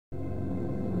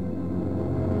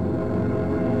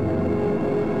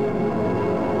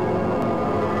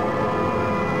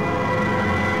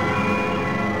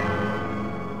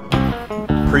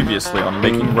Previously on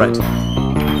Making Rent. Oh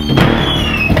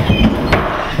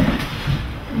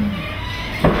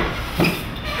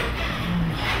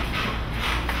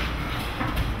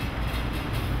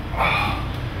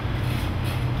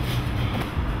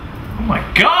my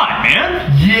god,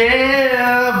 man!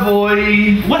 Yeah,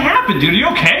 boy! What happened, dude? Are you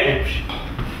okay?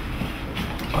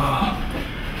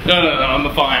 No,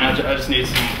 I'm fine. I just need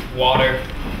some water.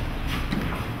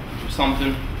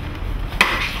 Something.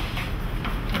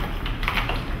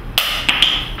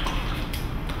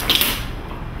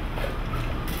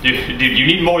 Dude, you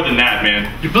need more than that,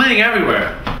 man. You're bleeding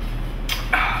everywhere.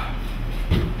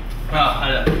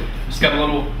 I just got a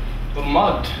little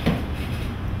mugged.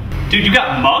 Dude, you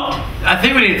got mugged? I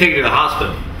think we need to take you to the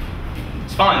hospital.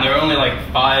 It's fine. There were only like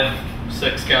 5,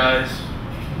 6 guys.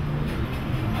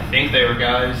 I think they were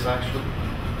guys, actually.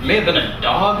 It may have been a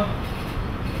dog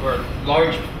or a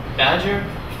large badger.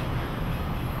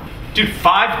 Dude,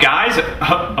 5 guys?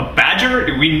 A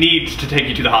badger? We need to take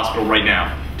you to the hospital right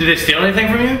now. Did they steal anything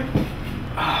from you?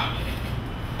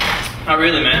 Not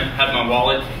really, man. Had my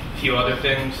wallet, a few other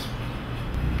things.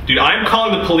 Dude, I'm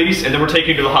calling the police and then we're taking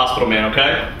you to the hospital, man,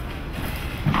 okay?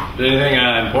 Did anything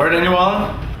important in your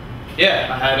wallet?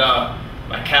 Yeah, I had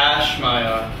my cash,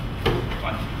 my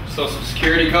social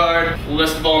security card, a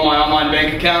list of all my online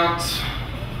bank accounts,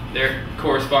 their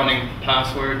corresponding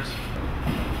passwords.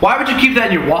 Why would you keep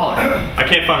that in your wallet? I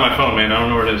can't find my phone, man. I don't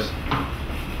know where it is.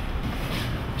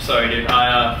 Sorry, dude.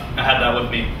 I had that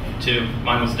with me, too.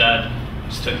 Mine was dead.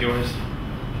 Just took yours.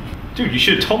 Dude, you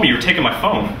should have told me you were taking my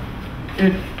phone.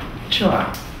 Dude, chill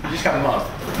out. You just got lost.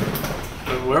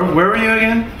 Where were you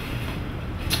again?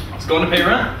 I was going to pay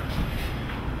rent.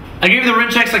 I gave you the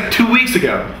rent checks like 2 weeks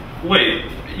ago. Wait,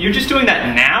 you're just doing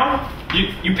that now?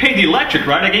 You paid the electric,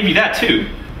 right? I gave you that too.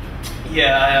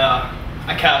 Yeah,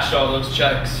 I cashed all those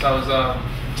checks. I was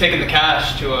taking the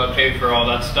cash to pay for all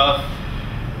that stuff.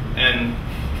 And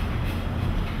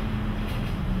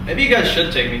maybe you guys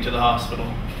should take me to the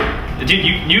hospital. Dude,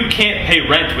 you can't pay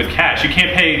rent with cash. You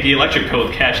can't pay the electric bill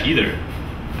with cash either.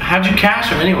 How'd you cash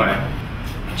them anyway?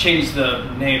 I changed the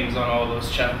names on all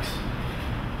those checks.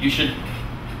 I should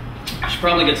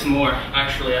probably get some more.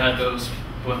 Actually, I had those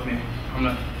with me. I'm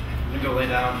gonna go lay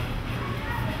down.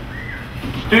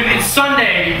 Dude, it's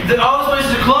Sunday. All those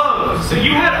places are closed. So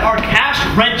you had our cash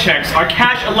rent checks, our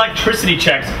cash electricity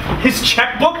checks, his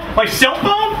checkbook, my cell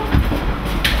phone?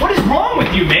 What is wrong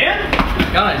with you, man?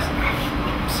 Guys,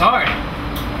 sorry.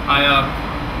 I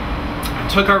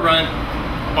took our rent,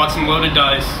 bought some loaded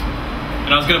dice,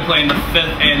 and I was gonna play in the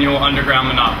 5th annual Underground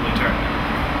Monopoly tournament.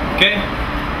 Okay?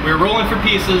 We were rolling for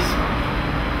pieces.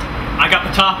 I got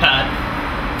the top hat.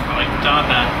 I like the top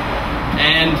hat.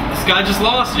 And this guy just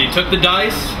lost it. He took the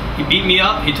dice, he beat me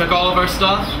up, he took all of our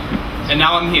stuff, and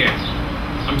now I'm here.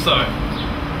 I'm sorry.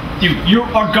 You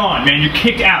are gone, man. You're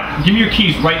kicked out. Give me your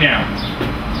keys right now.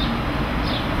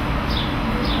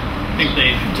 I think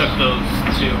they took those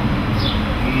too.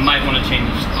 Might want to change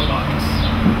the locks.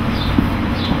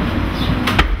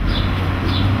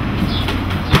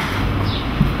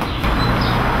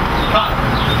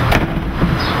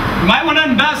 You might want to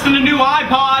invest in a new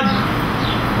iPod.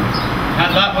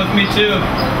 Had that with me too.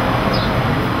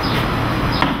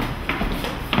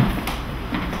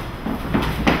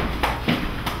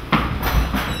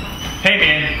 Hey,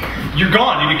 man. You're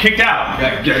gone. You've been kicked out.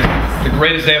 Yeah, it's the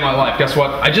greatest day of my life. Guess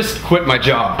what? I just quit my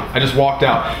job. I just walked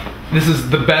out. This is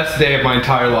the best day of my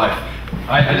entire life.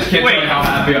 I just can't tell you how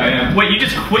happy I am. Wait, you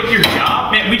just quit your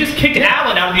job? Man, we just kicked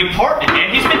Alan out of the apartment, man.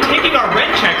 He's been taking our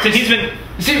rent checks and he's been...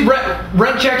 See,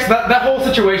 rent checks, that whole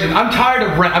situation, I'm tired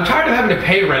of rent. I'm tired of having to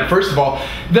pay rent, first of all.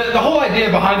 The whole idea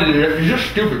behind it is just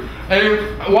stupid. I mean,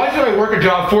 why should I work a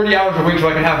job 40 hours a week so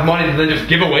I can have money to then just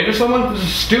give away to someone? This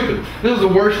is stupid. This is the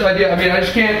worst idea. I mean, I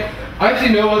just can't... I see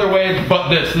no other way but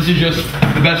this. This is just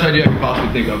the best idea I could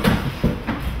possibly think of.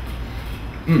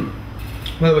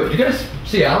 By the way, did you guys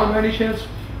see Alan by any chance?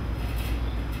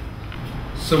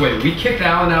 So wait, we kicked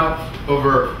Alan out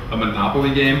over a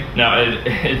Monopoly game? No, dude,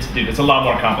 it's a lot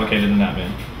more complicated than that,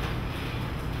 man.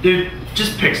 Dude,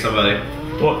 just pick somebody.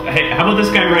 Well, hey, how about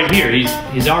this guy right here?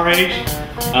 He's our age,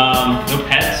 no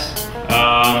pets.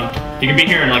 He can be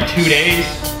here in like 2 days.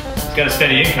 He's got a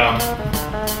steady income.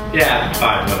 Yeah,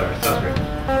 fine, whatever. Sounds great.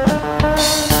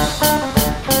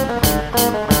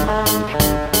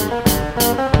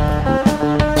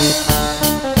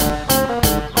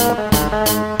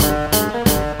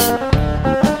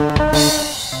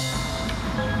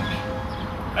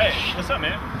 Hey, what's up,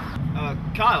 man?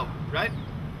 Kyle, right?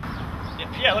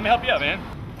 Yeah, let me help you out, man.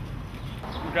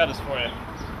 Let me grab this for you.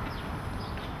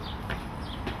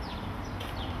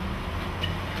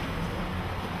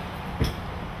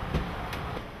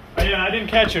 Hey, I didn't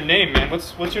catch your name, man.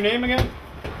 What's your name again?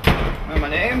 My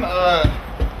name?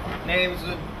 Name's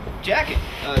Jack.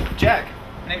 Jack.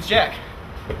 My name's Jack.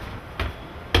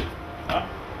 Huh?